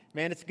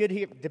Man, it's good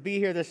to be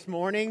here this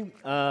morning.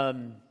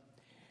 I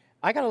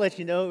got to let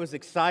you know it was an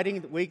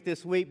exciting week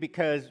this week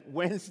because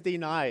Wednesday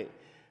night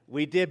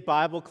we did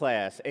Bible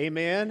class.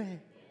 Amen?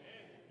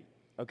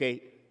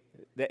 Okay,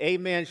 the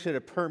amen should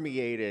have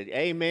permeated.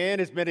 Amen.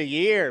 It's been a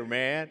year,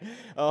 man.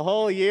 A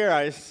whole year.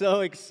 I was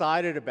so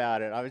excited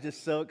about it. I was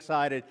just so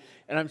excited.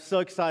 And I'm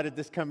so excited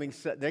this coming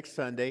next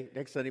Sunday,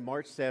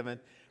 March 7th,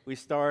 we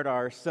start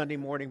our Sunday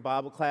morning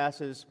Bible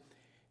classes.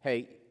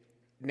 Hey,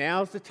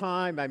 now's the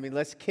time. I mean,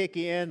 let's kick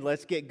in.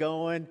 Let's get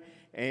going.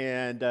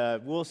 And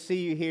we'll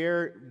see you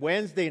here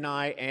Wednesday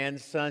night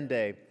and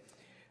Sunday.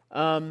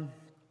 I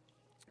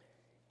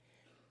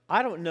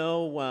don't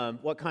know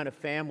what kind of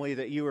family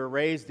that you were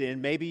raised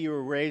in. Maybe you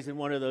were raised in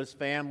one of those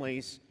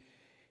families.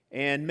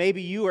 And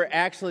maybe you were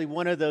actually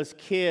one of those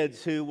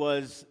kids who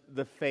was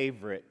the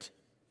favorite.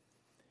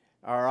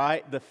 All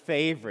right? The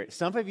favorite.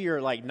 Some of you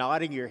are like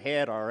nodding your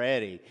head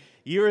already.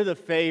 You're the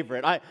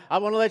favorite. I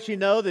want to let you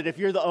know that if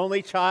you're the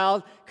only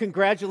child,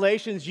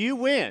 congratulations, you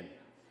win.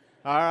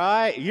 All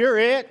right? You're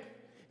it.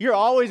 You're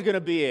always going to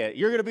be it.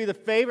 You're going to be the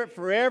favorite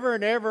forever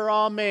and ever,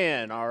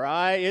 amen. All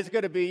right? It's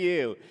going to be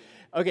you.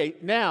 Okay,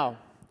 now,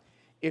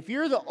 if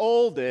you're the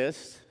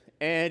oldest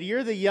and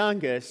you're the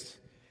youngest,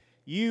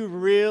 you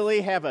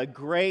really have a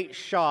great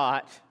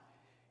shot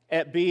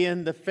at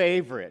being the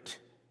favorite.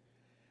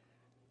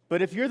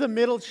 But if you're the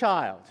middle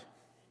child,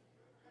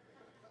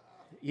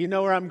 you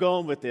know where I'm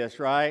going with this,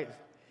 right?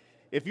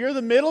 If you're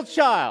the middle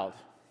child,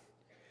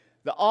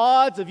 the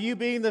odds of you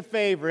being the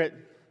favorite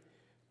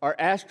are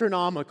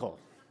astronomical.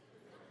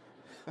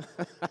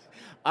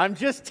 I'm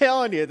just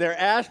telling you, they're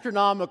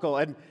astronomical.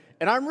 And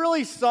I'm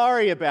really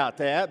sorry about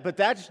that, but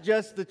that's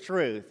just the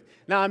truth.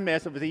 Now, I'm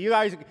messing with you. You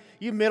guys,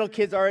 you middle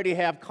kids already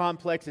have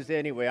complexes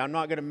anyway. I'm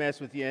not going to mess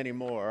with you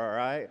anymore, all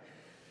right?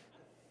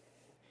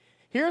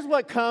 Here's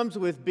what comes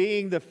with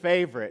being the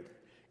favorite.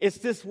 It's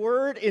this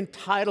word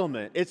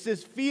entitlement. It's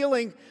this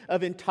feeling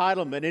of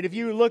entitlement. And if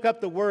you look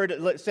up the word,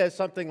 it says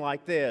something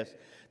like this.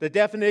 The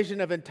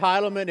definition of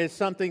entitlement is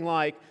something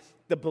like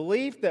the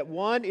belief that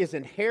one is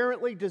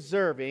inherently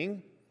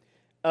deserving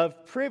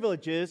of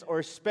privileges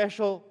or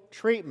special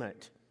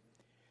treatment.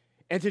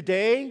 And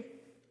today,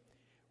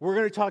 we're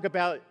going to talk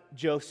about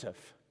Joseph.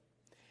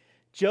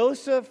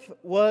 Joseph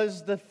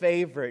was the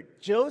favorite.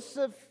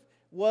 Joseph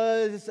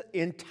was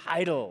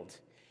entitled.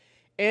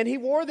 And he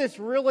wore this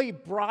really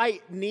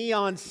bright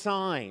neon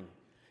sign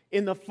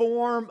in the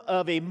form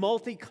of a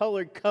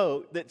multicolored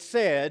coat that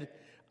said,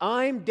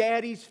 "I'm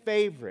Daddy's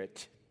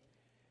favorite."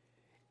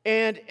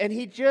 And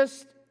he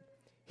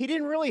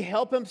didn't really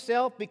help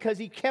himself because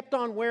he kept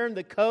on wearing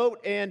the coat.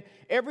 And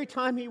every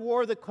time he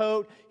wore the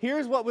coat,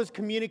 here's what was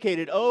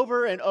communicated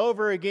over and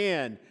over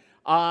again: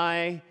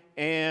 I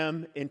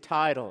am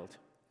entitled.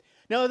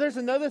 Now, there's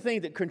another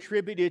thing that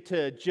contributed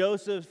to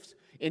Joseph's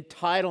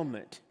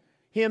entitlement.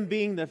 Him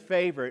being the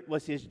favorite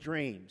was his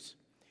dreams.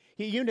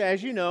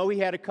 As you know, he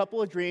had a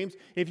couple of dreams.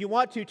 If you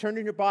want to, turn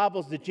in your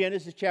Bibles to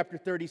Genesis chapter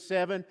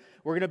 37.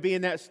 We're going to be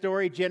in that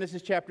story,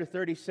 Genesis chapter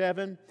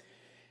 37.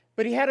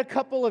 But he had a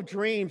couple of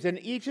dreams, and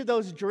each of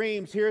those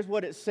dreams, here's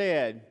what it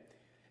said.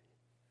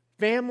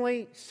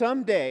 Family,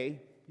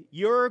 someday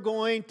you're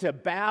going to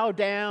bow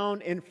down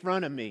in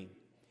front of me.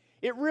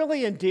 It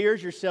really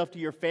endears yourself to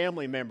your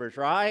family members,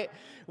 right?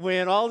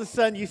 When all of a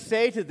sudden you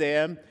say to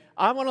them,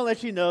 I want to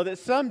let you know that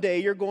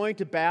someday you're going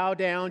to bow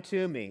down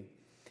to me.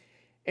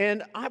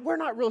 And we're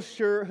not real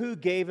sure who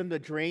gave him the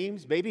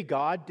dreams. Maybe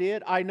God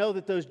did. I know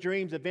that those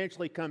dreams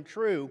eventually come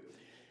true.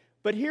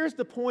 But here's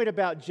the point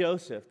about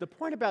Joseph. The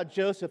point about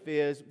Joseph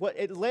is what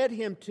it led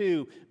him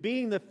to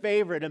being the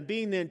favorite and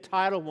being the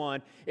entitled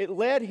one. It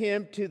led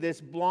him to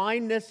this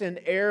blindness and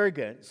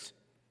arrogance.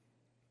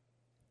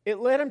 It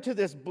led him to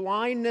this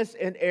blindness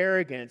and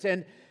arrogance.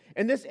 And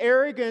this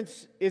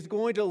arrogance is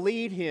going to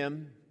lead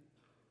him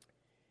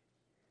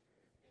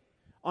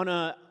on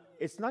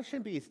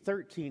shouldn't be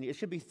 13, it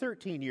should be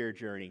 13-year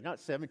journey, not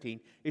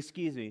 17.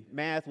 Excuse me,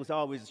 math was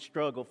always a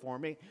struggle for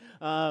me.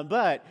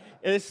 But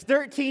it's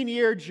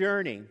 13-year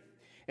journey.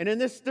 And in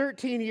this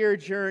 13-year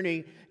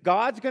journey,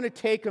 God's going to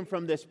take him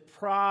from this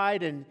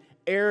pride and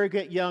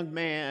arrogant young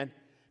man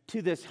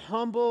to this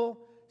humble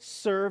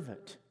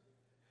servant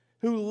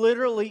who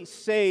literally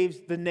saves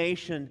the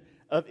nation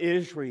of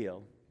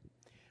Israel.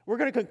 We're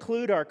going to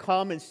conclude our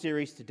common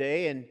series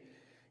today, and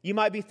you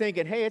might be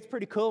thinking, hey, it's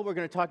pretty cool. We're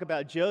going to talk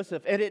about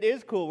Joseph. And it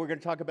is cool we're going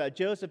to talk about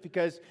Joseph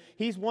because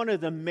he's one of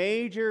the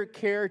major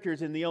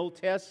characters in the Old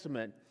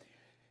Testament.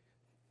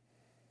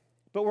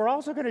 But we're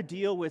also going to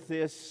deal with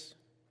this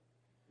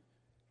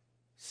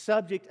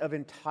subject of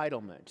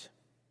entitlement.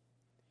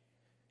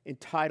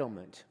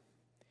 Entitlement.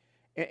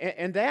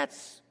 And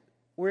that's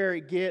where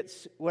it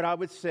gets, what I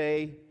would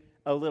say,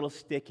 a little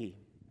sticky.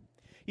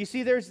 You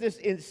see, there's this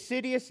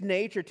insidious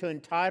nature to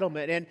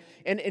entitlement.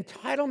 And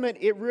entitlement,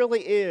 it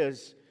really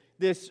is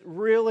this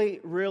really,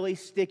 really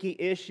sticky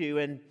issue.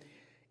 And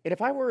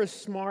if I were a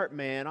smart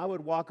man, I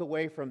would walk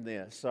away from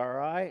this, all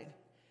right?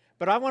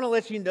 But I want to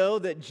let you know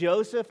that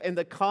Joseph and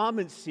the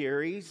Common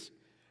series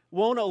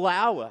won't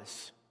allow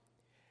us.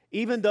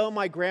 Even though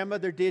my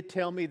grandmother did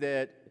tell me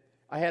that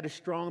I had a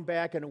strong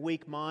back and a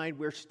weak mind.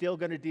 We're still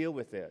going to deal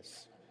with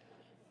this.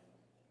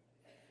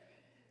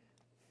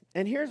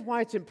 And here's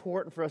why it's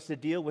important for us to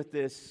deal with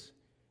this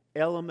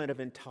element of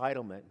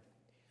entitlement.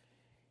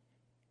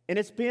 And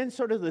it's been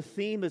sort of the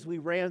theme as we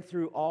ran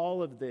through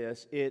all of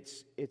this.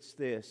 It's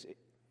this.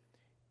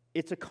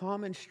 It's a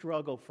common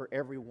struggle for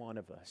every one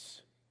of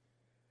us.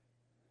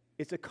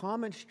 It's a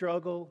common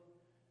struggle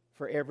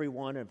for every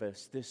one of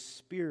us, this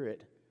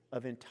spirit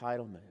of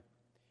entitlement.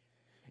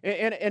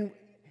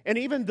 And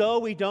even though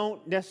we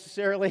don't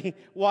necessarily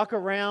walk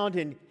around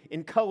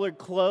in colored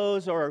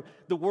clothes, or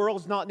the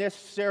world's not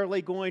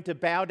necessarily going to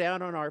bow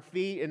down on our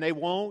feet, and they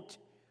won't,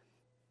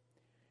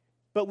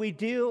 but we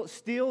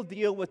still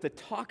deal with the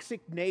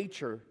toxic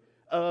nature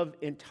of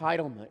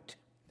entitlement.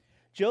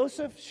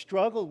 Joseph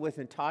struggled with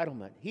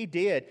entitlement. He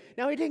did.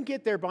 Now, he didn't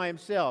get there by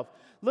himself.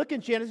 Look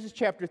in Genesis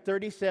chapter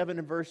 37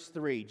 and verse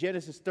 3.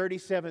 Genesis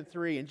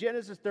 37:3. In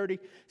Genesis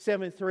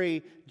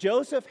 37:3,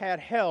 Joseph had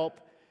help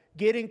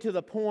getting to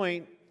the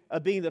point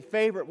of being the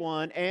favorite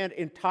one and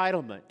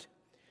entitlement.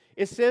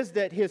 It says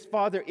that his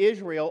father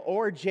Israel,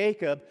 or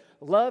Jacob,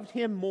 loved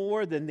him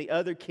more than the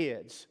other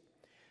kids.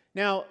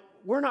 Now,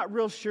 we're not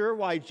real sure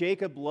why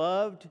Jacob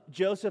loved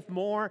Joseph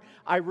more.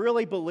 I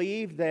really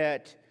believe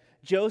that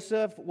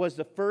Joseph was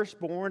the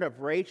firstborn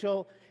of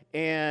Rachel,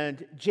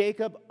 and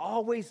Jacob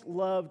always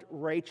loved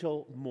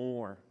Rachel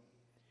more.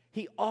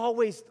 He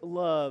always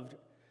loved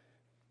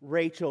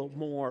Rachel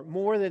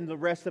more than the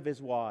rest of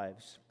his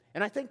wives.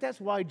 And I think that's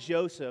why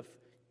Joseph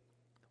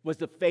was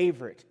the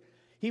favorite.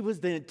 He was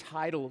the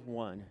entitled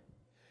one.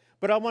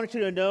 But I want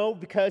you to know,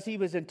 because he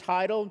was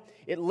entitled,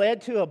 it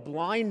led to a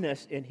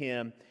blindness in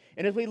him.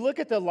 And as we look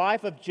at the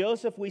life of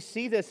Joseph, we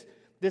see this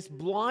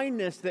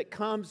blindness that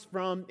comes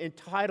from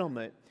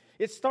entitlement.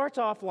 It starts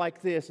off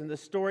like this, and the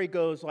story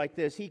goes like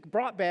this. He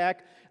brought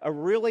back a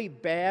really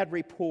bad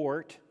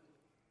report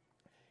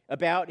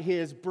about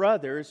his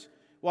brothers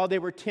while they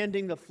were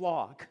tending the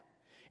flock.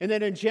 And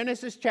then in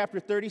Genesis chapter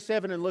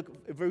 37, and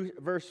look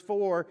verse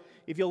 4,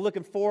 if you'll look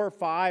in 4 or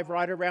 5,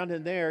 right around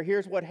in there,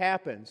 here's what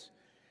happens.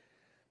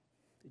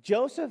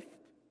 Jacob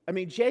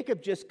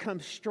just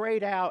comes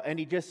straight out and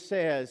he just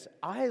says,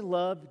 I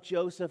love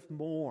Joseph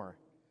more.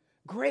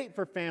 Great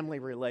for family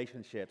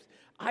relationships.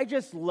 I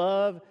just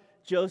love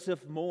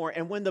Joseph more.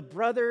 And when the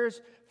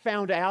brothers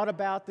found out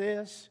about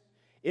this,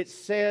 it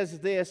says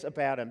this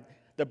about him.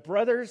 The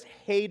brothers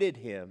hated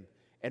him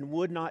and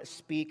would not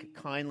speak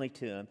kindly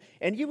to him.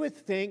 And you would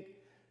think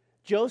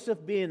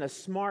Joseph, being a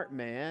smart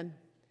man,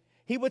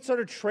 he would sort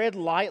of tread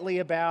lightly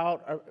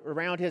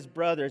around his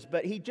brothers,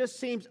 but he just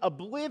seems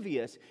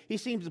oblivious. He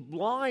seems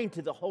blind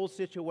to the whole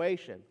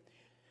situation.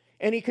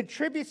 And he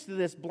contributes to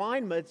this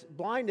blindness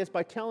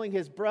by telling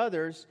his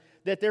brothers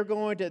that there's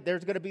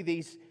going to be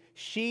these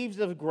sheaves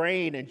of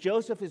grain, and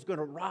Joseph is going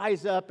to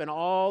rise up, and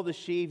all the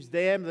sheaves,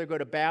 they're going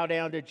to bow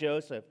down to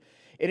Joseph.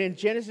 And in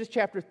Genesis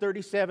chapter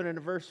 37 and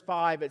verse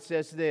 5, it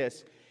says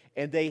this,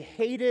 and they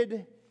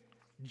hated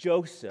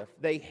Joseph.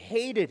 They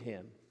hated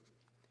him.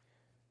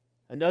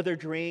 Another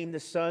dream, the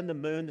sun, the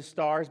moon, the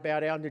stars bow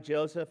down to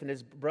Joseph, and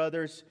his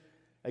brothers,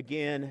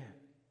 again,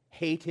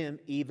 hate him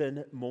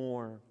even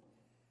more.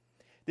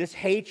 This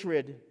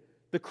hatred,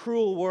 the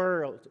cruel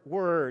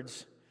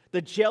words,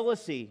 the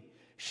jealousy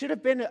should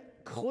have been a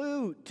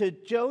clue to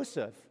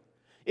Joseph.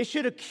 It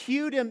should have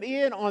cued him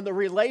in on the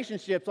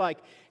relationships, like,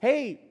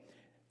 hey,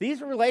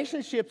 these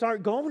relationships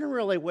aren't going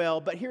really well,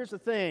 but here's the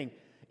thing.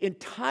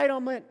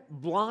 Entitlement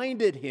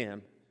blinded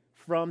him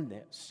from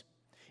this.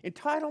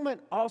 Entitlement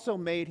also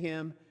made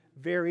him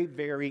very,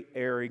 very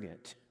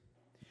arrogant.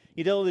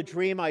 You know the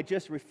dream I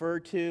just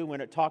referred to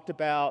when it talked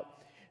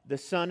about the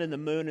sun and the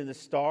moon and the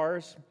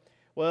stars?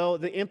 Well,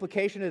 the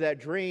implication of that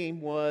dream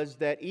was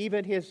that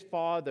even his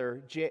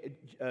father,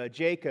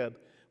 Jacob,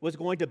 was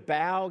going to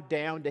bow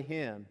down to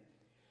him.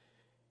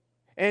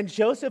 And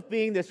Joseph,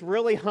 being this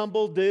really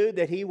humble dude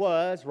that he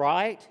was,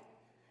 right,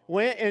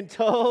 went and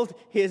told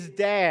his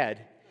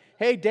dad,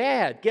 hey,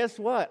 Dad, guess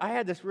what? I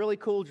had this really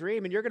cool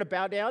dream, and you're going to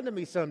bow down to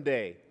me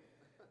someday.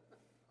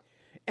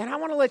 And I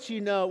want to let you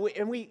know,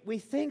 we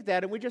think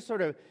that, and we just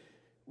sort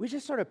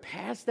of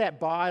pass that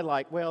by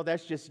like, well,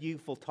 that's just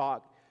youthful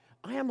talk.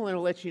 I am going to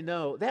let you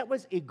know, that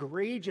was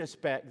egregious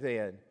back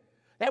then.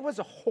 That was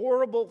a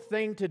horrible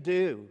thing to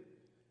do.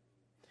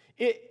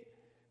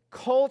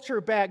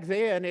 Culture back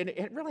then, and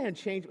it really hadn't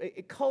changed,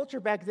 culture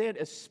back then,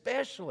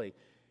 especially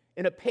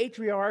in a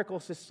patriarchal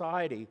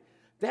society,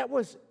 that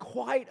was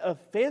quite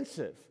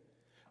offensive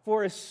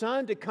for a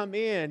son to come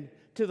in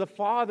to the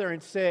father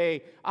and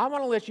say, I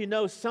want to let you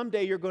know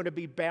someday you're going to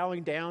be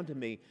bowing down to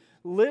me.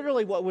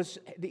 Literally what was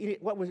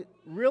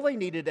really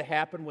needed to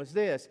happen was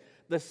this.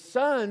 The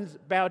sons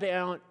bow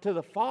down to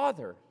the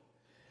father.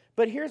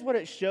 But here's what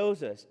it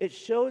shows us. It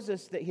shows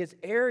us that his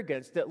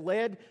arrogance that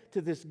led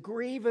to this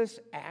grievous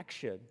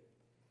action.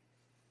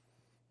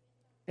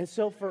 And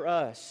so for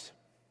us,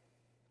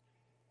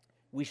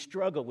 we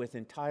struggle with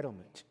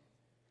entitlement.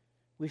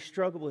 We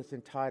struggle with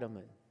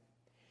entitlement.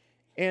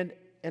 And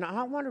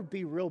I want to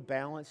be real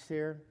balanced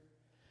here,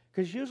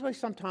 because usually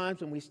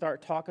sometimes when we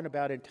start talking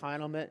about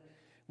entitlement,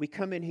 we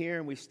come in here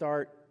and we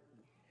start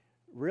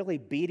really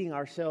beating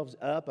ourselves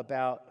up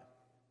about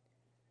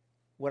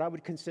what I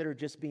would consider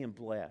just being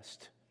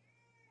blessed.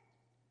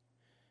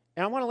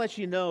 And I want to let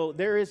you know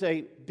there is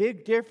a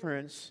big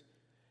difference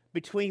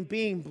between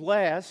being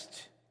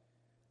blessed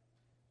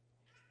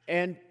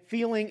and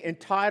feeling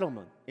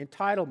entitlement.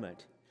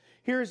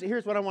 Here's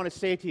what I want to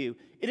say to you.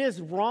 It is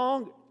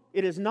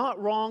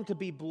not wrong to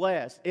be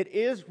blessed. It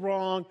is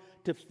wrong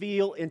to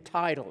feel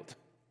entitled.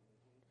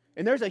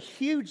 And there's a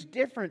huge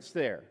difference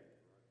there.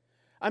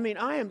 I mean,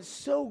 I am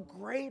so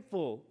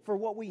grateful for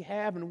what we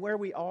have and where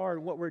we are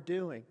and what we're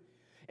doing.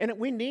 And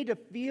we need to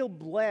feel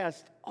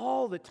blessed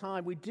all the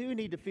time. We do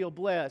need to feel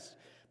blessed.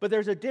 But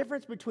there's a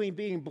difference between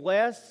being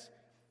blessed,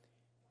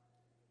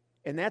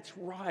 and that's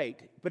right,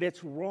 but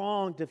it's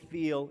wrong to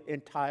feel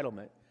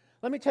entitlement.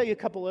 Let me tell you a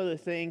couple other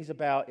things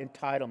about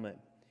entitlement.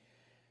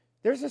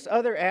 There's this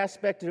other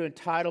aspect of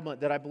entitlement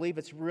that I believe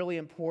it's really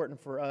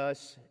important for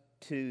us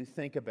to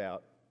think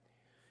about.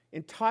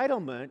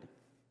 Entitlement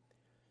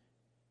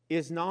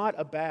is not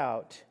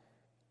about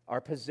our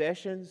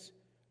possessions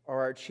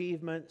or our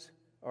achievements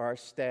or our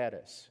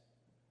status.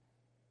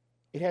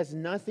 It has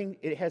nothing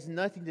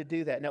to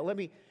do that. Now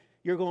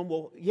you're going,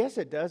 well, yes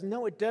it does.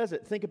 No, it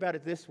doesn't. Think about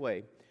it this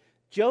way.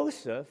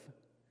 Joseph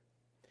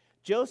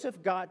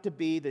got to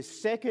be the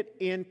second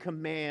in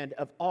command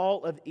of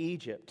all of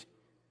Egypt.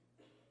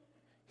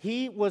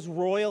 He was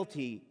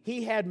royalty.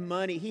 He had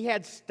money. He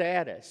had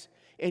status.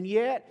 And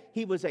yet,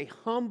 he was a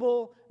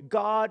humble,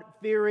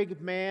 God-fearing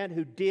man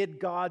who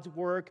did God's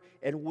work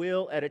and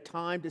will at a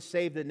time to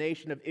save the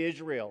nation of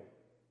Israel.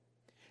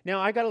 Now,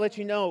 I got to let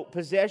you know,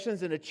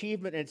 possessions and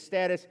achievement and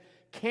status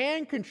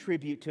can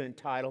contribute to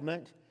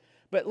entitlement.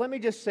 But let me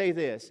just say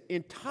this.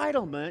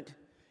 Entitlement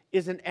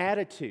is an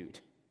attitude.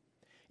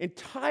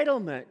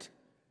 Entitlement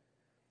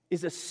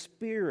is a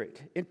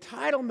spirit.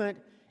 Entitlement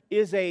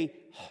is a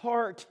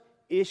heart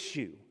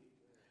issue.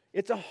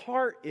 It's a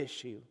heart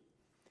issue.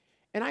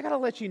 And I got to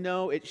let you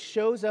know, it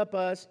shows up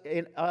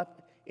in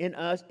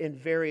us in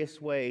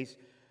various ways.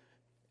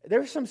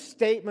 There's some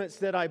statements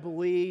that I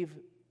believe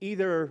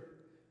either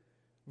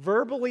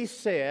verbally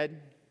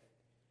said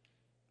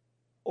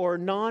or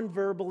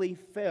non-verbally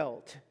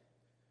felt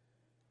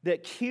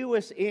that cue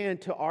us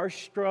into our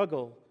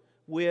struggle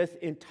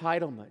with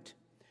entitlement.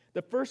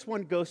 The first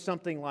one goes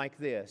something like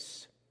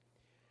this.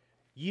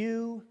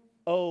 You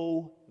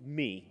owe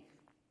me.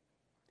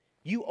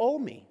 You owe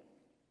me.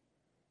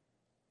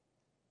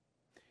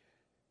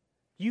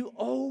 You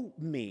owe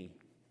me.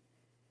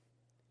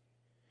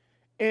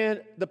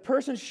 And the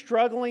person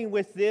struggling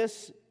with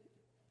this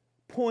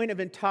point of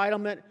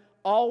entitlement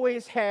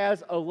always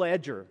has a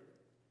ledger.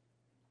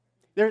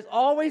 There's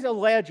always a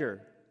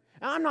ledger.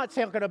 Now, I'm not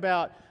talking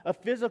about a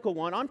physical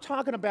one. I'm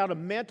talking about a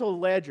mental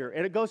ledger.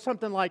 And it goes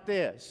something like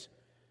this.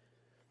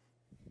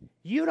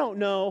 You don't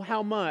know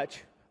how much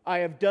I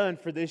have done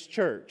for this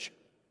church.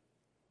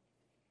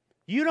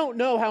 You don't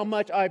know how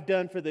much I've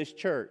done for this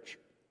church.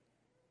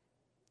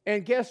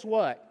 And guess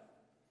what?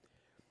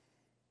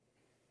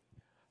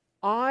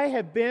 I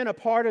have been a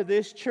part of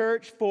this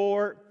church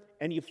for,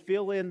 and you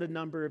fill in the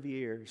number of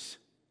years.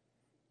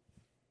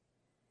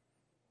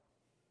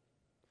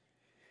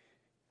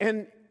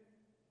 And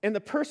the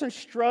person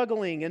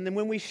struggling, and then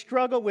when we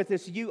struggle with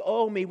this, you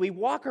owe me, we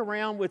walk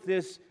around with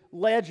this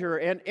ledger,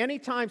 and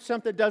anytime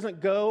something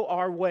doesn't go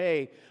our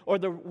way or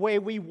the way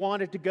we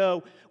want it to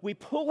go, we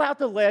pull out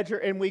the ledger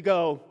and we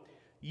go,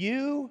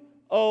 you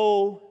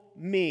owe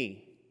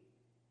me.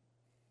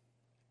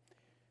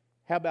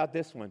 How about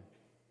this one?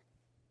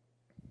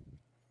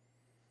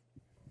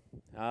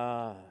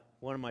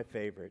 One of my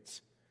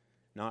favorites.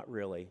 Not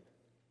really.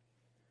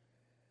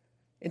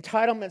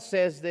 Entitlement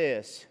says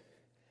this,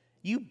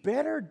 you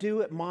better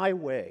do it my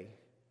way.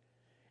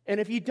 And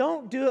if you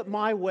don't do it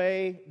my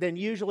way, then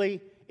usually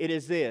it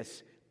is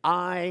this,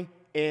 I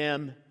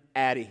am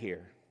out of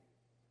here.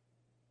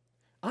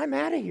 I'm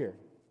out of here.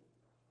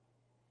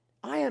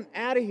 I am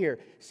out of here.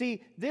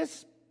 See,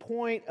 this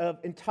point of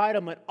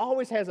entitlement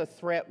always has a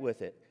threat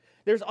with it.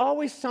 There's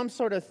always some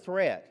sort of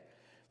threat.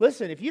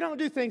 Listen, if you don't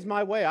do things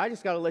my way, I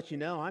just got to let you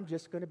know I'm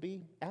just going to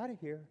be out of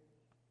here.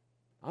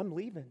 I'm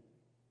leaving.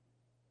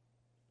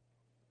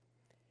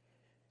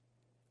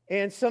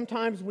 And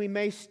sometimes we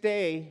may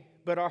stay,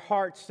 but our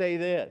hearts say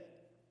this.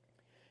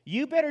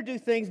 You better do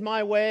things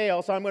my way,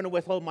 else I'm going to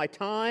withhold my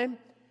time.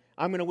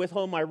 I'm going to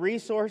withhold my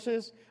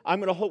resources.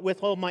 I'm going to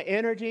withhold my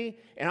energy.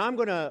 And I'm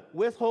going to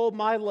withhold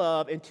my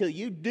love until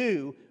you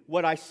do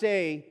what I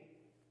say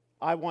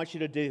I want you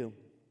to do.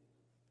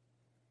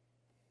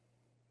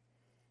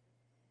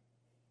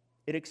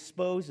 It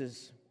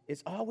exposes,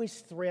 it's always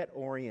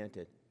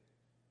threat-oriented.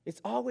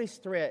 It's always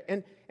threat.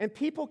 And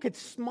people could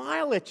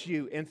smile at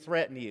you and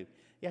threaten you.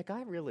 Yeah,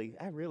 I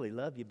really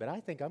love you, but I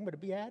think I'm going to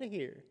be out of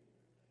here.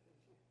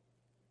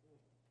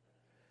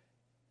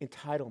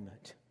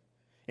 Entitlement.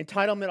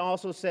 Entitlement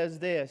also says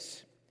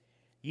this,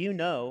 you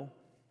know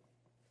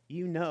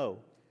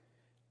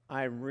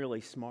I'm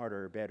really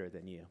smarter or better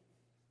than you.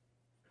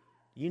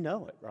 You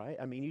know it, right?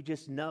 I mean, you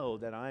just know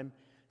that I'm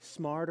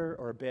smarter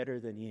or better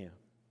than you.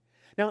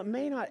 Now, it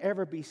may not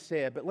ever be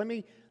said, but let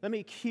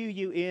me cue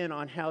you in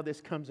on how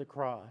this comes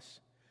across.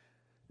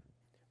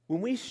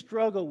 When we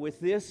struggle with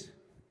this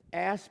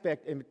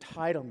aspect of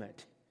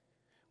entitlement,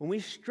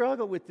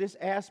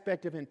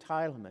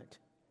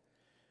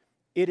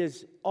 it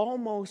is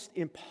almost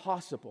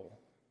impossible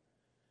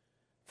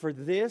for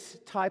this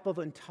type of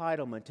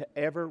entitlement to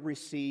ever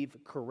receive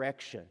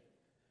correction.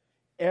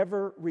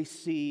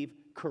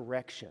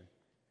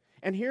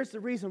 And here's the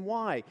reason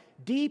why.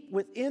 Deep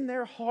within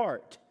their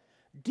heart,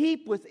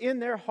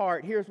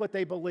 here's what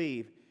they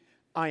believe.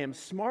 I am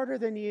smarter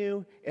than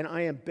you, and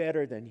I am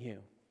better than you.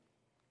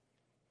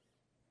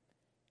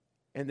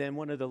 And then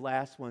one of the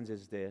last ones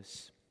is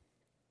this.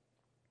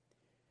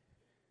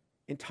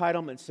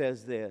 Entitlement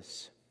says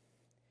this.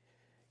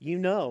 You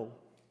know,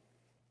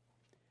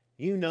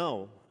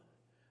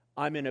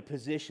 I'm in a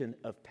position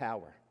of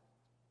power.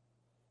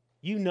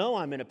 You know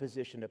I'm in a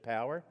position of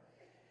power.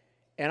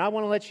 And I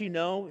want to let you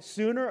know,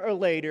 sooner or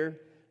later,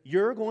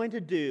 you're going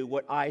to do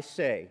what I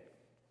say.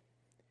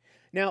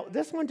 Now,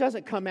 this one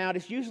doesn't come out.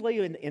 It's usually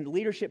in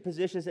leadership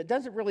positions. It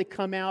doesn't really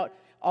come out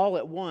all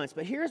at once.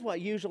 But here's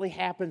what usually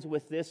happens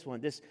with this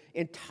one, this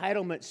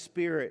entitlement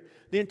spirit.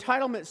 The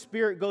entitlement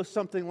spirit goes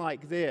something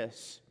like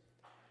this.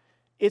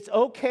 It's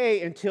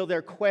okay until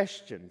they're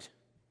questioned.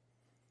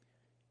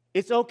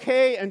 It's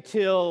okay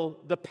until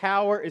the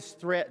power is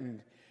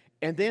threatened.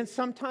 And then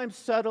sometimes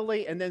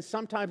subtly, and then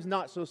sometimes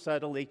not so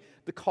subtly,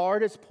 the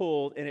card is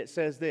pulled and it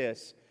says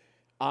this,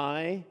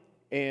 I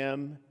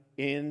am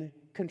in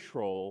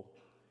control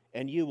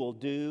and you will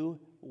do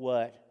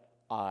what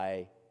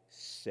I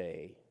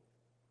say.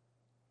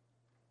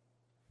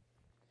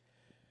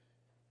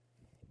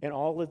 In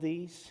all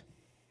these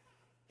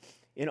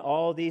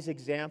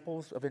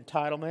examples of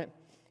entitlement,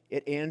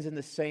 it ends in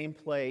the same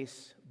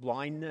place,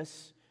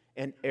 blindness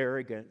and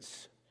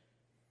arrogance.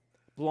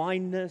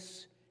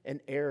 Blindness and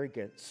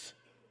arrogance.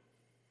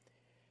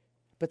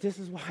 But this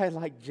is why I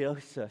like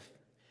Joseph.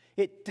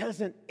 It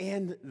doesn't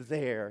end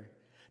there.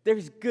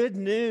 There's good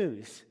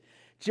news.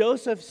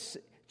 Joseph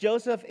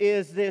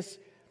is this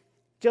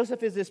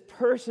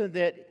person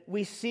that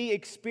we see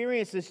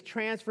experience this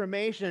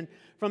transformation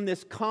from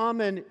this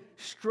common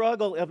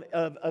struggle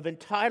of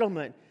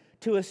entitlement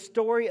to a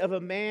story of a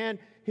man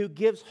who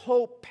gives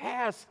hope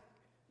past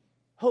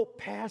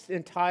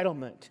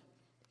entitlement.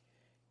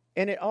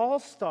 And it all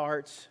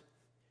starts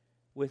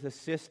with a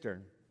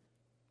cistern.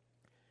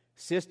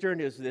 Cistern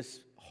is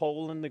this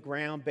hole in the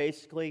ground,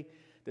 basically,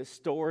 that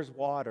stores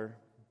water.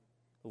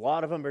 A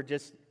lot of them are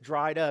just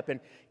dried up. And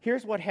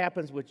here's what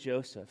happens with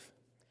Joseph.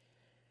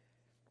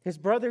 His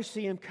brothers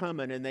see him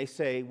coming and they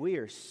say, we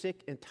are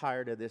sick and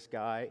tired of this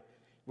guy.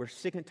 We're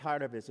sick and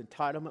tired of his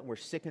entitlement. We're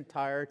sick and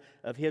tired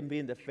of him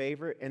being the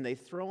favorite. And they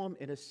throw him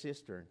in a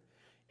cistern.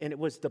 And it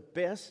was the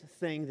best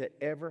thing that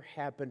ever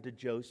happened to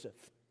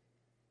Joseph.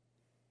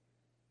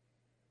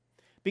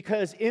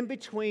 Because in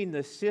between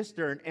the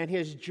cistern and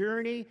his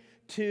journey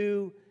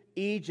to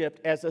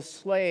Egypt as a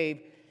slave,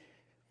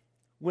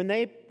 when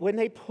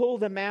they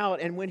pulled him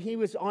out and when he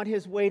was on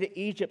his way to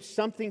Egypt,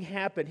 something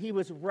happened. He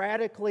was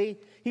radically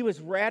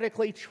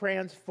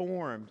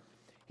transformed.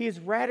 He is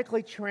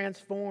radically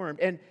transformed.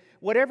 And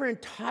whatever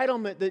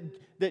entitlement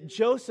that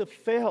Joseph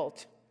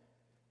felt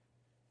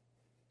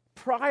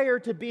prior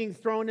to being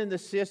thrown in the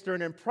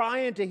cistern and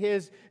prior to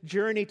his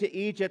journey to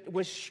Egypt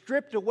was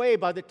stripped away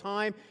by the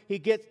time he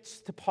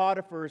gets to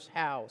Potiphar's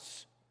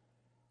house.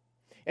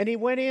 And he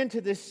went into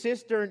this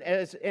cistern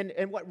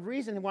and what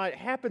reason why it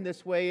happened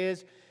this way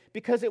is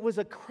because it was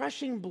a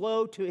crushing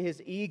blow to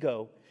his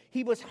ego.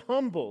 He was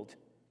humbled.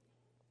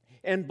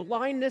 And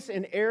blindness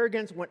and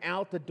arrogance went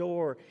out the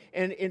door.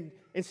 And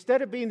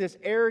instead of being this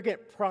arrogant,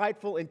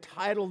 prideful,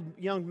 entitled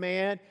young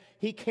man,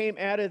 he came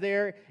out of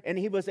there and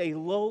he was a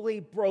lowly,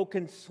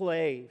 broken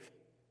slave.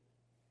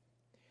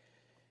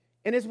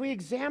 And as we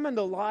examine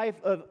the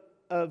life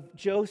of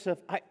Joseph,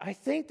 I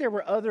think there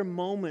were other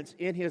moments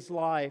in his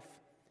life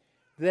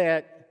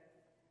that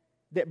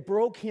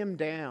broke him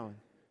down.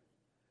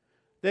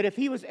 That if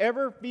he was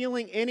ever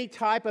feeling any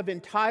type of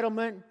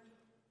entitlement,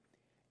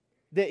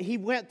 that he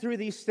went through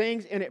these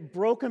things and it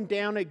broke him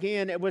down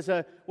again. It was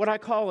what I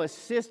call a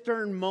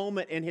cistern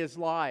moment in his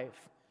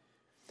life.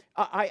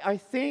 I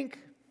think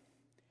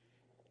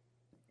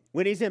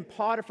when he's in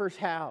Potiphar's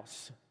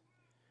house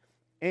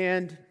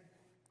and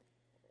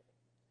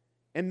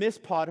Miss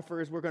Potiphar,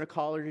 as we're going to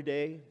call her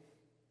today,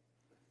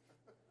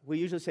 we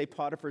usually say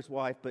Potiphar's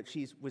wife, but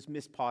she was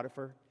Miss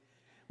Potiphar.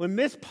 When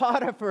Miss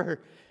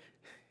Potiphar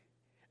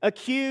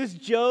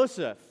accused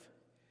Joseph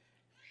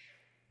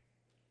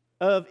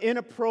of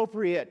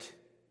inappropriate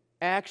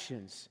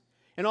actions,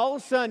 and all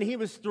of a sudden he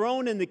was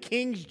thrown in the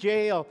king's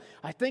jail,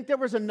 I think there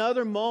was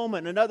another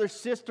moment, another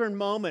cistern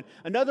moment,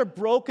 another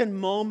broken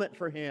moment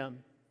for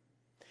him.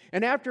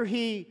 And after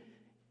he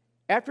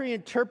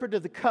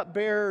interpreted the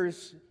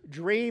cupbearer's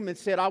dream and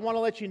said, I want to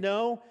let you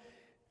know,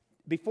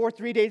 before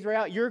 3 days are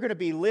out, you're going to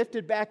be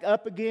lifted back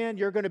up again.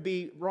 You're going to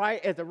be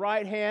right at the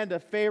right hand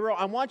of Pharaoh.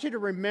 I want you to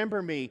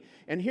remember me.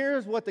 And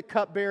here's what the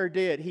cupbearer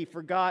did. He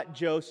forgot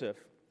Joseph.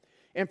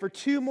 And for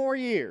 2 more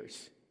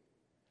years,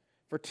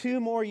 For 2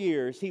 more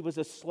years, he was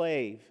a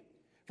slave.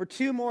 For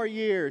 2 more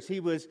years,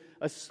 he was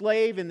a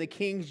slave in the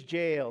king's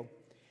jail.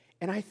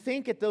 And I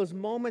think at those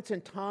moments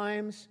and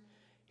times,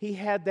 he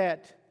had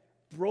that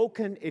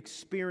broken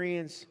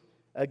experience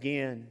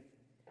again.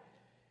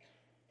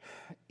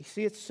 You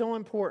see, it's so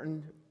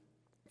important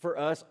for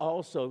us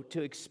also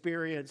to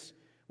experience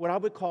what I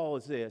would call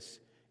is this.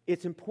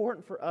 It's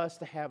important for us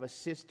to have a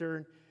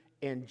cistern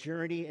and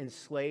journey in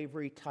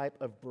slavery type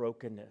of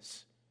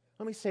brokenness.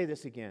 Let me say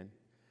this again.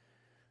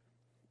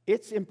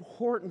 It's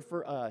important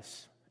for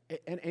us,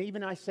 and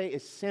even I say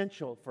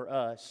essential for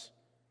us,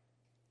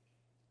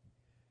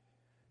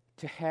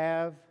 to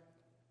have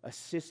a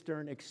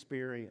cistern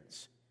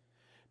experience.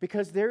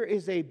 Because there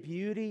is a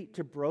beauty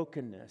to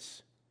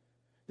brokenness.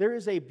 There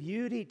is a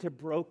beauty to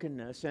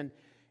brokenness. And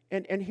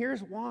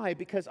here's why.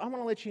 Because I want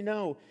to let you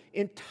know,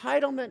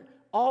 entitlement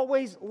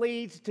always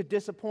leads to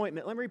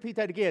disappointment. Let me repeat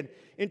that again.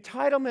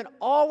 Entitlement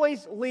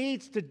always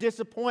leads to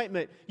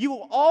disappointment. You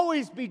will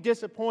always be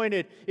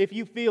disappointed if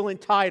you feel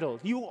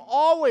entitled. You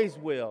always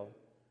will.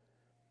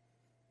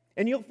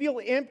 And you'll feel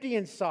empty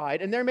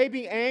inside. And there may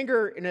be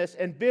angerness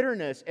and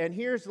bitterness. And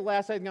here's the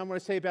last thing I'm going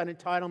to say about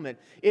entitlement.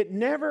 It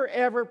never,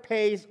 ever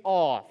pays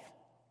off.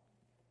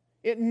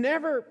 It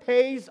never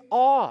pays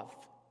off.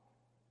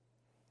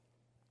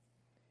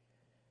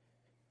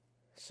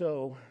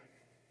 So,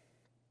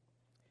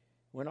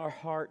 when our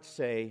hearts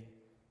say,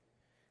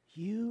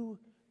 you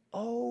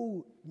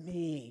owe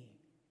me.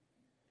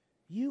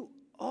 You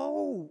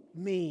owe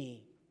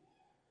me.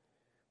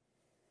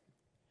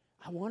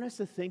 I want us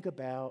to think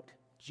about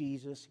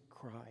Jesus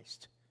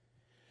Christ,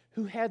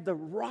 who had the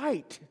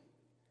right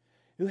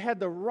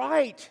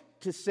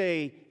to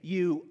say,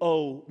 you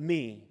owe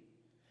me.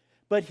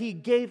 But he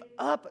gave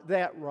up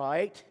that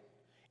right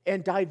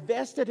and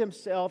divested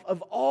himself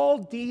of all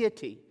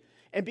deity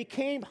and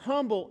became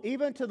humble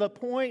even to the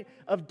point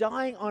of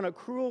dying on a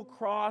cruel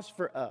cross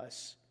for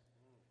us.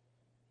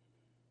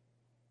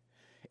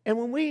 And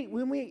when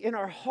we in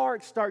our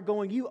hearts start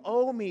going, you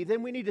owe me,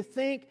 then we need to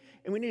think,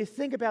 and we need to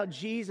think about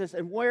Jesus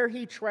and where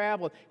he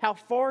traveled, how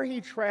far he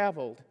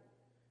traveled,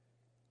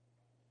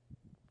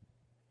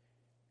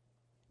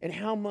 and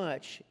how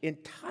much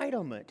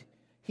entitlement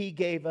he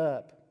gave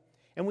up.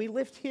 And we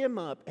lift him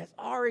up as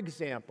our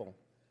example.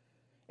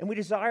 And we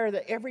desire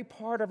that every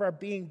part of our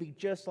being be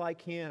just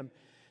like him.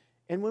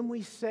 And when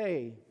we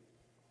say,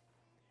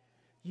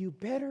 you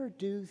better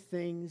do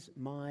things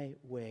my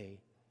way.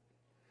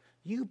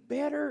 You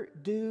better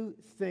do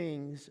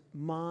things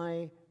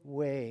my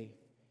way.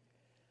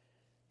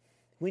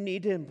 We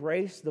need to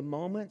embrace the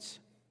moments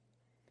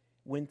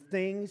when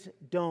things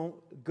don't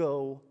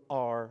go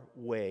our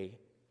way.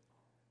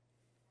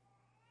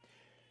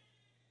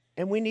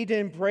 And we need to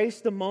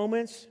embrace the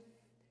moments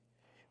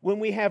when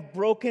we have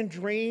broken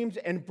dreams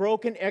and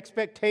broken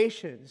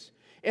expectations.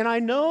 And I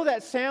know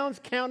that sounds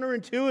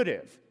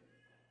counterintuitive.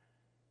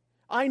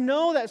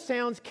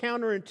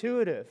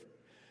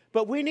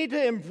 But we need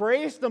to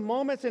embrace the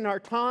moments in our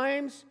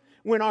times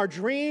when our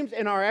dreams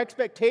and our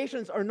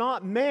expectations are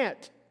not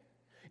met.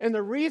 And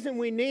the reason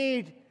we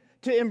need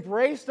to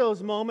embrace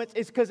those moments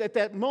is because at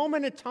that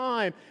moment in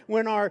time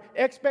when our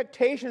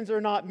expectations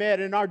are not met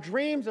and our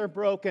dreams are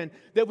broken,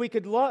 that we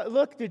could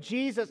look to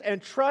Jesus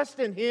and trust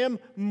in him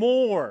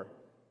more.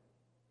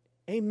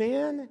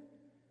 Amen?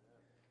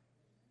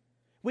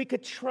 We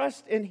could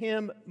trust in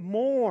him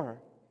more.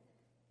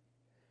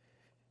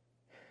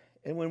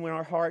 And when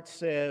our heart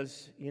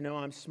says,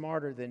 I'm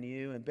smarter than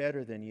you and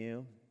better than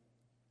you,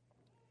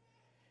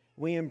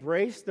 we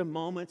embrace the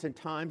moments and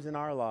times in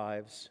our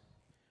lives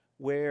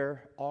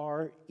where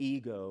our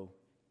ego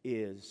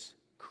is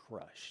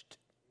crushed.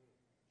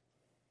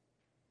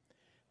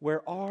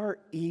 Where our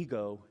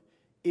ego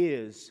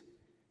is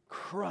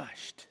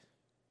crushed.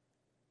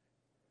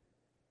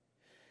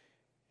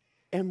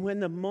 And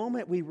when the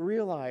moment we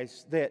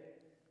realize that,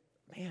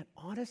 man,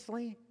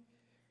 honestly,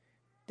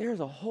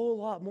 there's a whole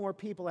lot more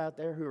people out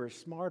there who are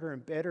smarter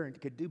and better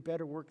and could do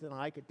better work than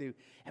I could do.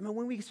 I mean,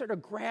 when we sort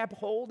of grab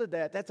hold of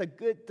that, that's a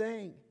good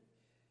thing.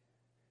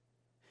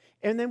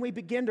 And then we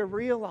begin to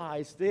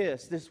realize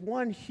this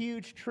one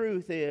huge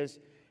truth is,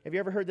 have you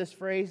ever heard this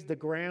phrase? The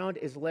ground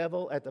is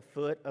level at the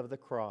foot of the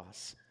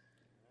cross.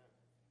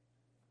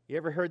 You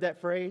ever heard that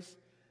phrase?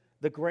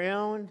 The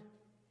ground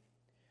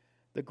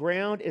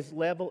is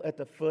level at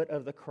the foot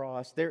of the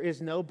cross. There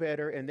is no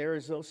better and there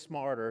is no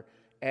smarter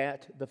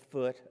at the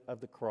foot of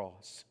the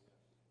cross.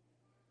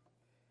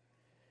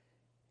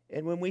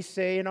 And when we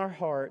say in our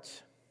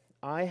hearts,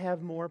 I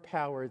have more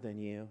power than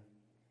you,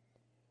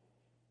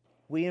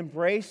 we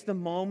embrace the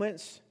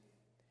moments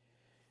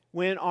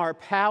when our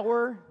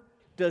power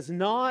does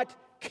not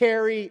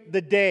carry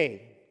the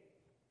day.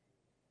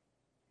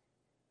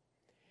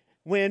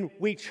 When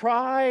we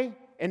try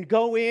and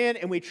go in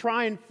and we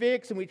try and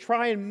fix and we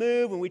try and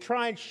move and we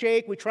try and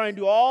shake, we try and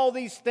do all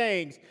these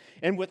things.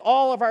 And with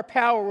all of our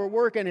power, we're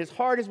working as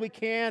hard as we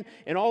can.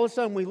 And all of a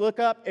sudden we look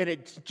up and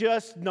it's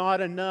just not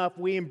enough.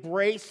 We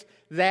embrace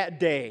that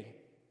day.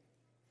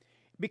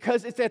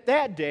 Because it's at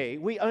that day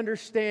we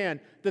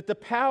understand that the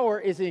power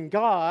is in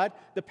God,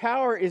 the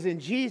power is in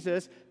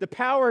Jesus, the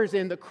power is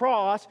in the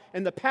cross,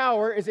 and the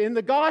power is in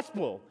the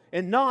gospel,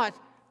 and not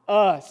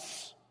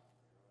us.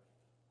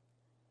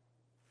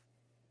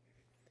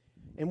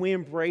 And we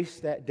embrace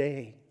that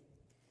day.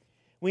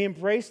 We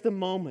embrace the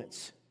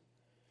moments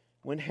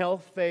when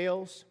health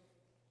fails,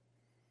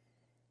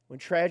 when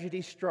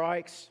tragedy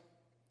strikes,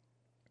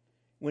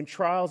 when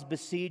trials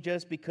besiege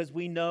us, because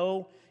we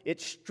know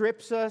it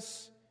strips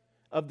us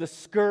of the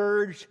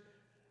scourge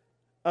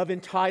of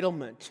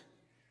entitlement.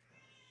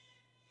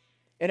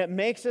 And it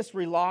makes us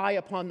rely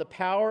upon the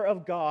power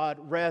of God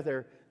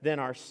rather than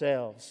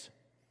ourselves.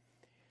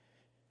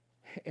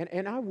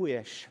 And I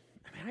wish,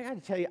 I got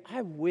to tell you,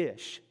 I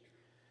wish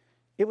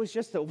it was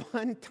just a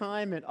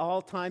one-time and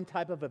all-time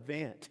type of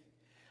event.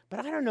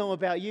 But I don't know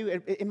about you.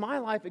 In my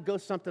life, it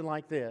goes something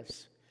like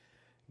this.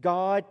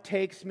 God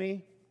takes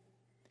me,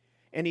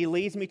 and He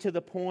leads me to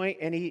the point,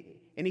 and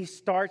He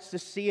starts to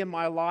see in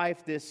my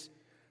life this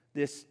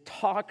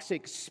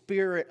toxic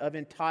spirit of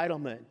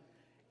entitlement,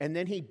 and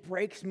then He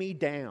breaks me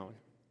down.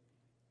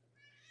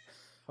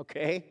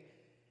 Okay?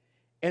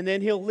 And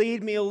then He'll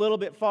lead me a little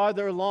bit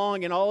farther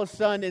along, and all of a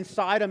sudden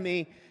inside of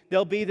me,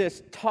 there'll be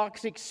this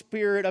toxic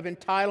spirit of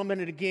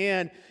entitlement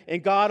again,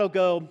 and God will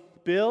go,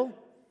 Bill,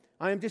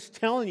 I am just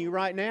telling you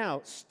right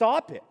now,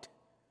 stop it.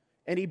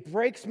 And He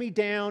breaks me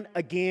down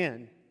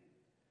again.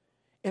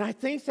 And I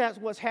think that's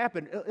what's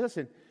happened.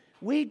 Listen,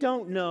 we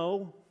don't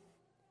know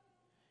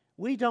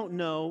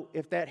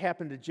if that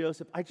happened to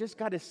Joseph. I just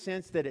got a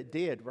sense that it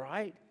did,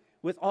 right?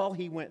 With all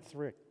he went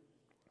through.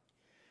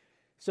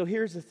 So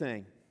here's the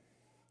thing.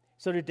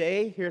 So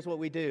today, here's what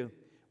we do.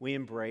 We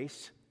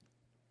embrace.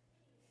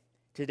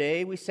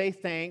 Today, we say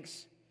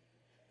thanks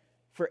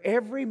for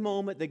every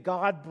moment that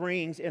God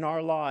brings in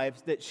our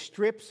lives that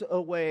strips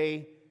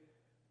away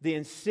the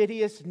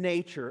insidious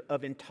nature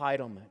of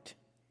entitlement.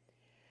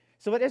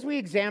 So as we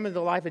examine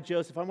the life of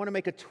Joseph, I want to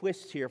make a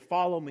twist here.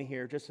 Follow me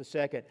here just a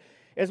second.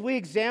 As we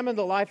examine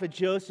the life of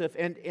Joseph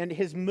and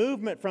his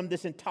movement from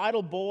this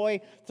entitled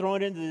boy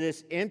thrown into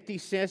this empty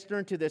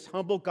cistern to this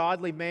humble,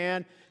 godly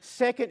man,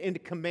 second in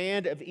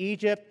command of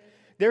Egypt,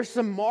 there's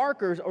some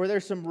markers or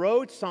there's some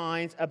road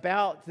signs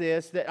about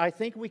this that I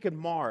think we could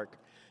mark.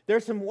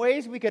 There's some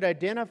ways we could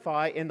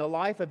identify in the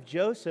life of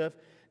Joseph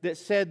that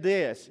said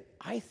this,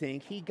 I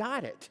think he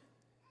got it.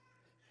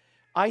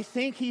 I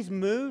think he's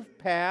moved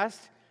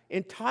past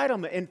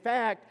entitlement. In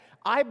fact,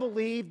 I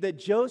believe that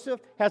Joseph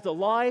has a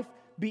life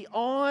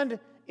beyond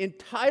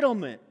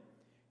entitlement.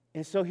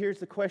 And so here's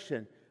the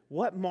question.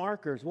 What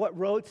markers, what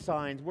road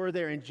signs were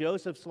there in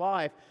Joseph's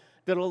life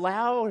that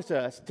allows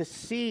us to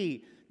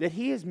see that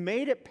he has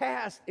made it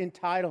past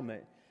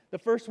entitlement? The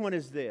first one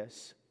is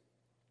this.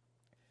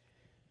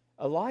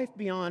 A life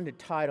beyond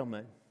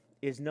entitlement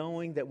is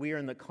knowing that we are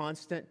in the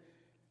constant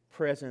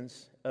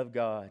presence of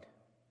God.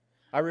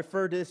 I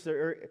referred to this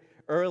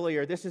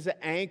earlier. This is an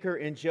anchor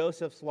in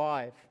Joseph's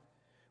life.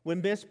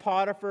 When Miss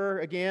Potiphar,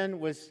 again,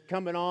 was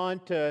coming on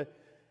to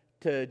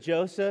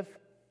Joseph,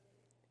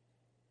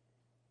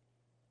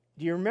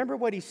 do you remember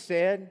what he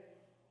said?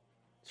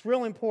 It's a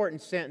real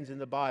important sentence in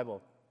the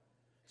Bible.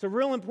 It's a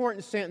real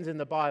important sentence in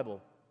the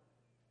Bible.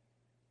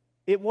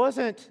 It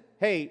wasn't,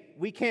 hey,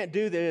 we can't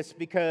do this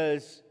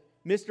because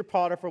Mr.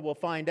 Potiphar will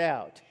find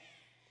out.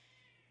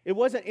 It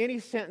wasn't any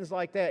sentence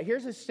like that.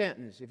 Here's a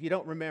sentence, if you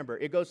don't remember.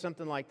 It goes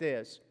something like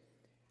this.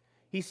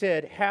 He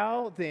said,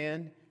 how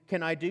then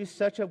can I do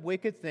such a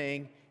wicked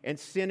thing and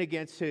sin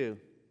against who?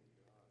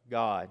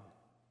 God.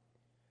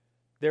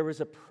 There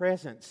was a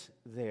presence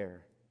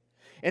there.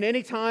 And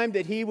any time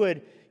that he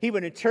would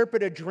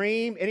interpret a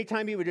dream,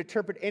 anytime he would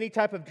interpret any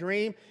type of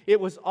dream, it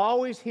was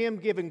always him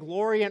giving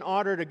glory and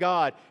honor to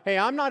God. Hey,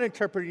 I'm not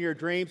interpreting your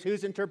dreams.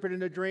 Who's interpreting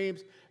the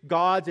dreams?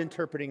 God's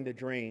interpreting the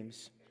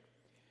dreams.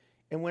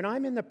 And when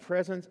I'm in the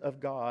presence of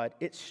God,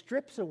 it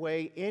strips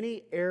away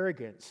any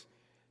arrogance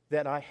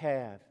that I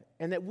have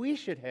and that we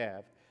should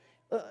have.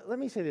 Let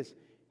me say this.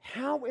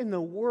 How in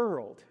the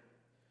world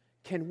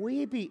can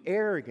we be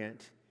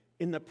arrogant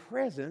in the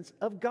presence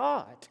of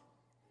God?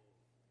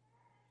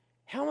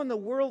 How in the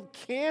world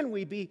can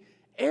we be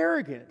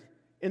arrogant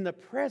in the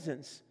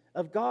presence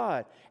of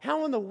God?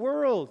 How in the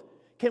world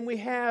can we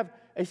have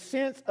a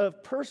sense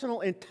of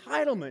personal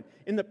entitlement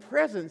in the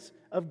presence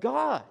of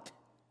God?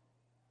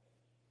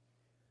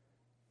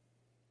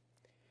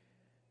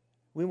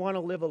 We want to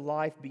live a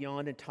life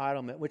beyond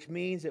entitlement, which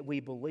means that we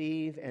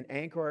believe and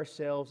anchor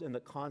ourselves in the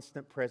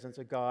constant presence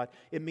of God.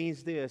 It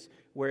means this,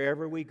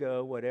 wherever we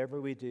go, whatever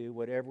we do,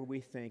 whatever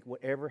we think,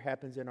 whatever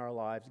happens in our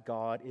lives,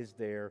 God is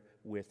there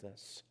with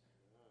us.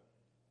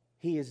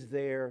 He is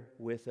there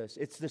with us.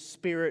 It's the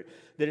spirit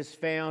that is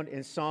found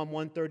in Psalm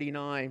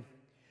 139,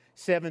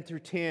 7 through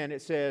 10.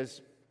 It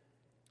says,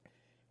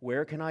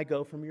 where can I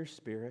go from your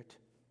spirit?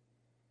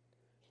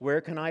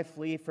 Where can I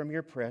flee from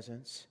your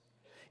presence?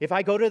 If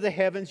I go to the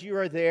heavens, you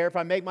are there. If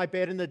I make my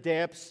bed in the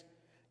depths,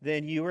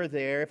 then you are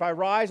there. If I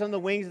rise on the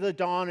wings of the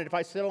dawn, and if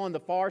I settle on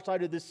the far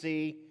side of the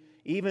sea,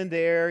 even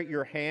there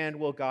your hand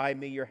will guide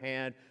me, your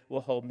hand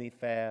will hold me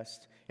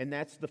fast. And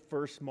that's the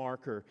first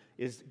marker,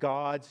 is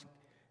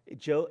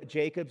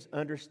Jacob's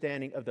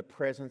understanding of the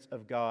presence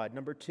of God.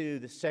 Number two,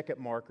 the second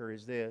marker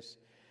is this.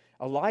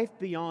 A life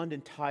beyond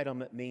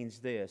entitlement means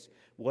this.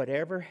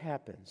 Whatever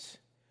happens,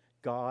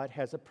 God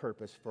has a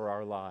purpose for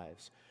our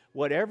lives.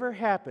 Whatever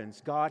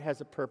happens, God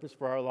has a purpose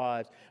for our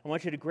lives. I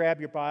want you to grab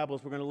your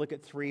Bibles. We're going to look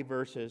at three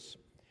verses.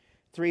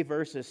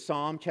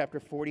 Psalm chapter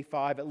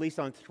 45, at least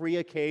on 3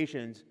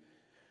 occasions,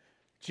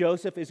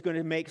 Joseph is going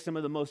to make some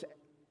of the most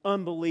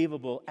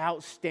unbelievable,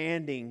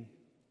 outstanding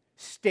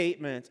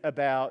statements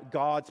about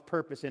God's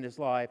purpose in his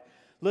life.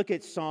 Look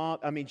at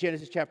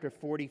Genesis chapter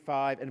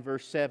 45 and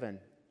verse 7.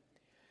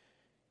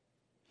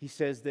 He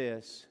says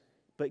this,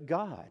 but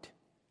God,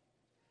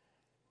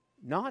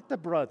 not the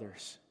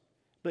brothers,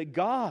 but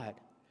God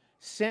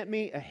sent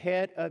me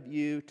ahead of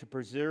you to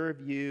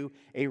preserve you,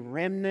 a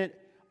remnant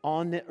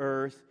on the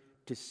earth,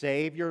 to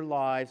save your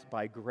lives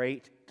by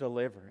great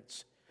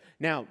deliverance.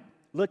 Now,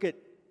 look at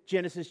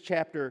Genesis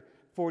chapter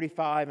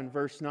 45 and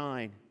verse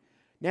 9.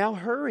 Now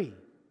hurry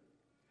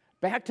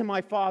back to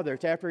my father.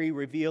 It's after he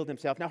revealed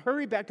himself. Now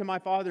hurry back to my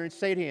father and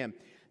say to him,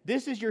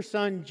 this is your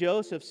son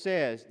Joseph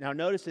says. Now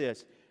notice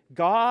this.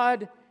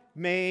 God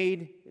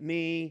made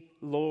me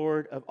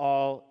Lord of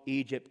all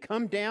Egypt.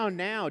 Come down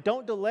now.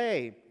 Don't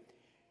delay.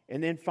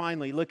 And then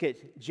finally, look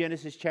at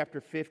Genesis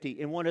chapter 50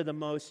 in one of the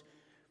most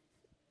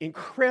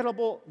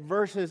incredible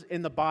verses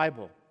in the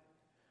Bible.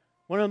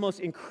 One of the most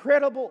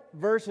incredible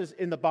verses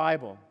in the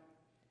Bible.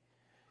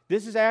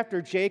 This is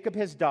after Jacob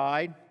has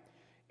died,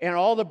 and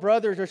all the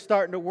brothers are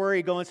starting to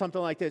worry, going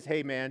something like this.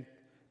 Hey man,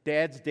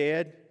 Dad's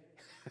dead.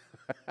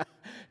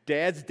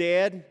 Dad's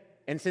dead.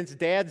 And since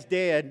Dad's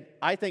dead,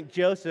 I think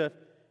Joseph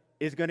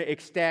is going to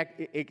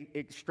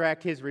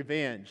extract his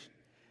revenge.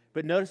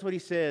 But notice what he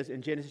says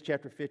in Genesis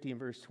chapter 50 and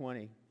verse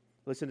 20.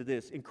 Listen to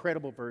this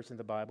incredible verse in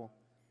the Bible.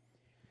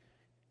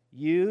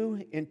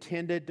 You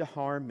intended to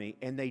harm me,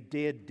 and they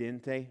did,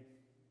 didn't they?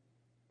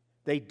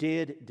 They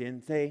did,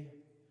 didn't they?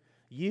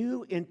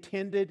 You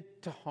intended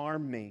to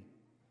harm me.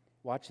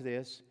 Watch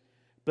this.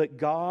 But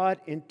God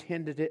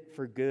intended it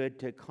for good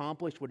to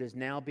accomplish what is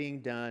now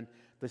being done,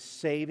 the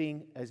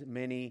saving as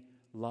many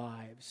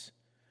lives.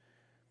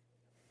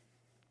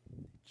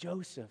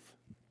 Joseph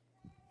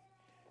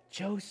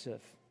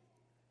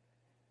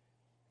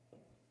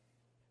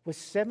was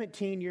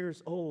 17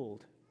 years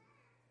old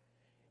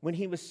when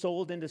he was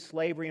sold into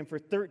slavery, and for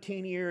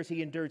 13 years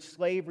he endured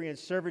slavery and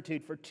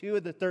servitude. For 2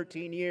 of the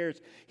 13 years,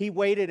 he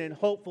waited in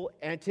hopeful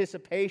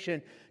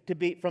anticipation to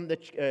be from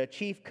the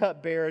chief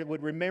cupbearer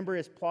would remember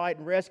his plight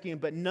and rescue him,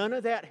 but none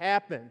of that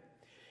happened.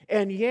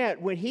 And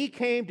yet, when he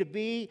came to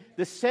be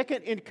the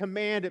second in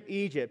command of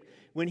Egypt,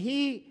 when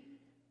he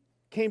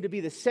came to be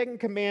the second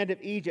command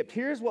of Egypt,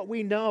 here's what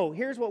we know,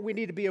 here's what we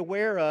need to be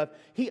aware of.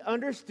 He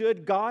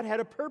understood God had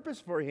a purpose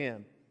for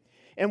him.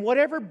 And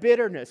whatever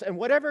bitterness and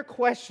whatever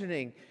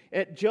questioning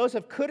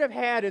Joseph could have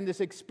had in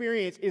this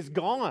experience is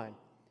gone.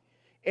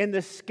 And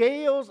the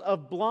scales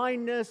of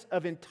blindness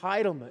of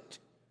entitlement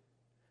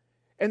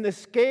and the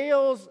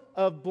scales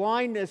of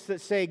blindness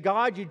that say,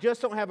 God, you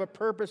just don't have a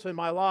purpose in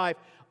my life,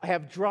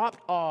 have dropped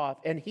off.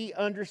 And he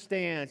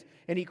understands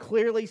and he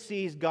clearly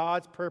sees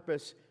God's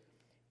purpose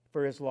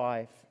for his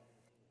life.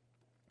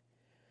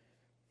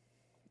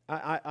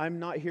 I'm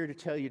not here to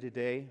tell you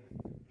today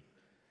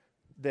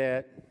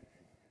that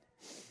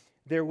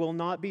there will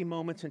not be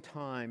moments and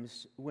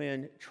times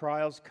when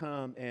trials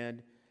come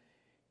and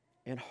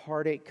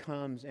heartache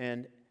comes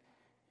and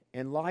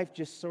life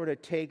just sort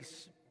of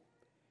takes,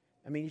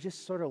 you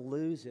just sort of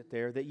lose it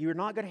there. That you're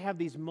not going to have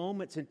these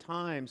moments and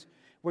times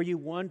where you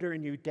wonder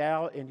and you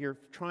doubt and you're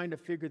trying to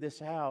figure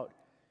this out.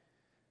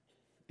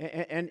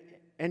 And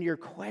you're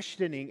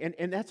questioning,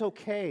 and that's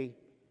okay.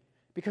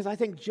 Because I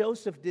think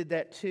Joseph did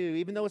that too.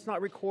 Even though it's not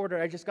recorded,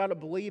 I just got to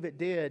believe it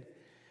did.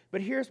 But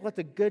here's what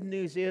the good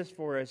news is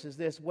for us, is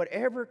this.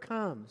 Whatever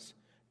comes,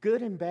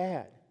 good and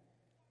bad,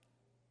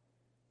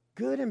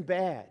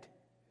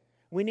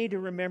 we need to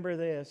remember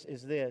this,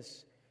 is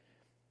this.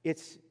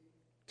 It's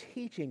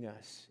teaching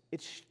us.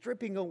 It's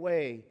stripping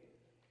away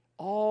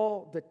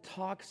all the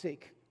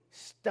toxic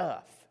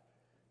stuff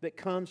that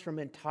comes from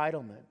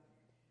entitlement.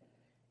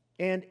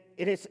 And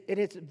it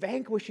is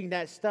vanquishing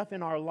that stuff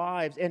in our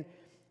lives.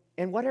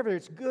 And whatever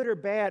it's good or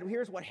bad,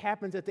 here's what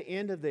happens at the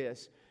end of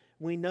this.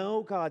 We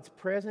know God's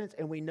presence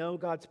and we know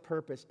God's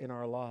purpose in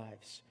our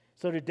lives.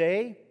 So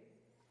today,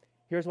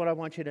 here's what I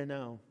want you to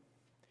know.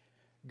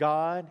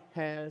 God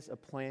has a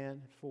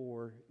plan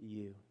for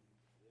you.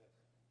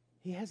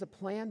 He has a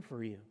plan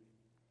for you.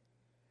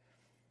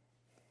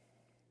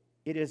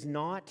 It is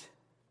not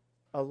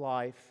a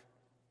life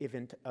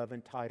of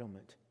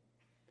entitlement.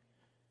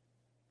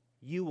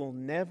 You will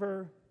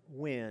never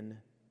win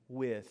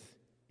with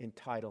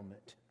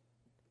entitlement,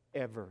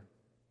 ever.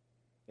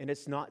 And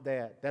it's not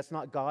that. That's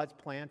not God's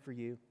plan for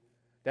you.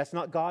 That's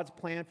not God's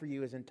plan for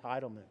you, is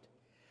entitlement.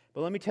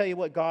 But let me tell you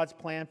what God's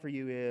plan for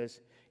you is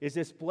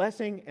this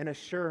blessing and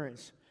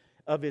assurance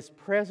of His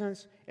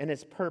presence and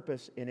His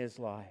purpose in His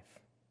life.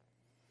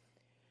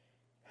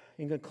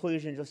 In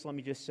conclusion, let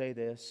me say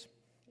this.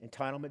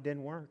 Entitlement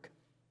didn't work.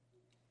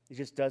 It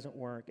just doesn't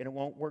work. And it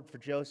won't work for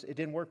Joseph. It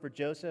didn't work for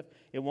Joseph.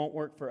 It won't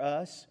work for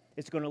us.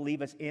 It's going to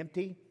leave us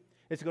empty.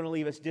 It's going to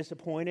leave us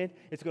disappointed.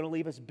 It's going to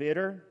leave us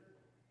bitter.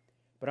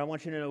 But I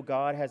want you to know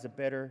God has a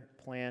better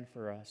plan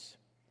for us.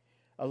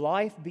 A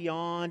life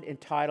beyond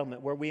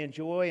entitlement where we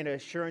enjoy an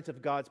assurance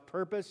of God's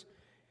purpose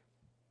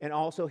and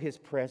also His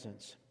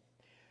presence.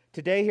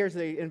 Today, here's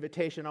the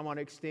invitation I want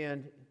to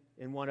extend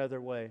in one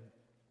other way.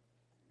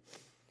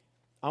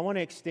 I want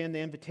to extend the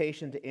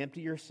invitation to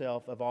empty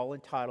yourself of all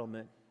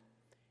entitlement.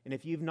 And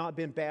if you've not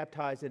been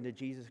baptized into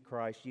Jesus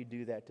Christ, you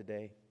do that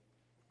today.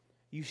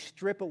 You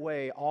strip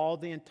away all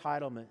the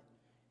entitlement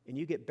and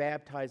you get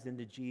baptized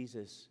into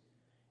Jesus.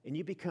 And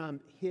you become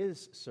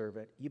His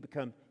servant. You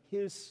become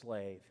His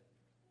slave.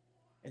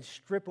 And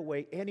strip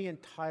away any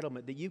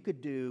entitlement that you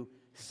could do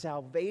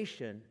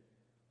salvation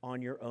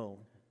on your own.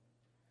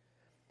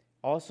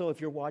 Also, if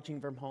you're watching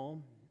from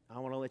home, I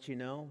want to let you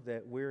know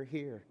that we're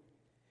here.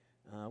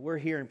 We're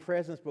here in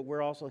presence, but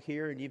we're also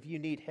here. And if you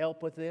need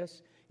help with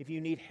this, if you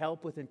need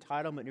help with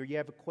entitlement, or you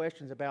have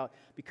questions about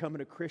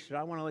becoming a Christian,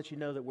 I want to let you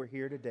know that we're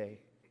here today.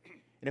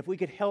 And if we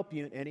could help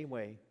you in any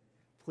way,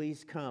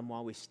 please come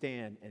while we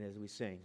stand and as we sing.